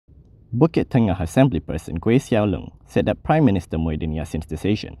Bukit Tengah Assemblyperson Gooi Hsiao Leung said that Prime Minister Muhyiddin Yassin's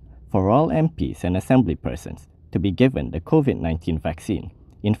decision for all MPs and assemblypersons to be given the COVID-19 vaccine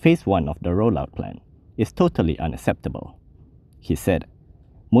in Phase 1 of the rollout plan is totally unacceptable. He said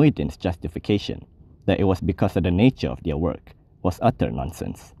Muhyiddin's justification that it was because of the nature of their work was utter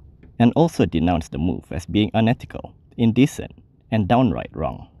nonsense, and also denounced the move as being unethical, indecent, and downright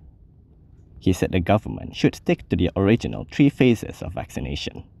wrong. He said the government should stick to the original 3 phases of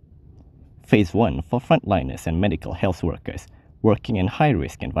vaccination. Phase 1 for frontliners and medical health workers working in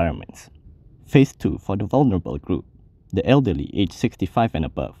high-risk environments. Phase 2 for the vulnerable group, the elderly aged 65 and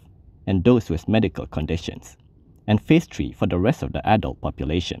above, and those with medical conditions. And Phase 3 for the rest of the adult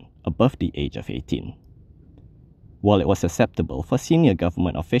population above the age of 18. While it was acceptable for senior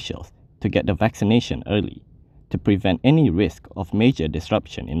government officials to get the vaccination early to prevent any risk of major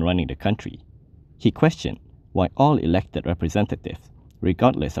disruption in running the country, he questioned why all elected representatives,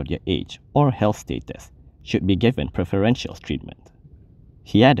 regardless of their age or health status, should be given preferential treatment.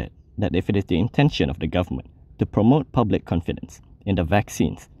 He added that if it is the intention of the government to promote public confidence in the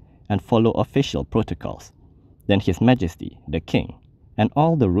vaccines and follow official protocols, then His Majesty, the King, and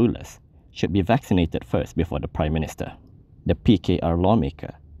all the rulers should be vaccinated first before the Prime Minister. The PKR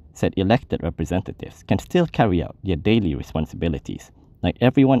lawmaker said elected representatives can still carry out their daily responsibilities like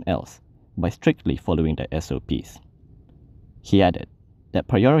everyone else by strictly following the SOPs. He added that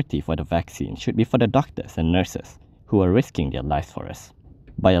priority for the vaccine should be for the doctors and nurses who are risking their lives for us.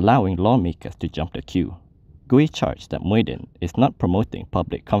 By allowing lawmakers to jump the queue, Gooi charged that Muhyiddin is not promoting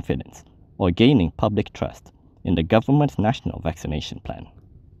public confidence or gaining public trust in the government's national vaccination plan.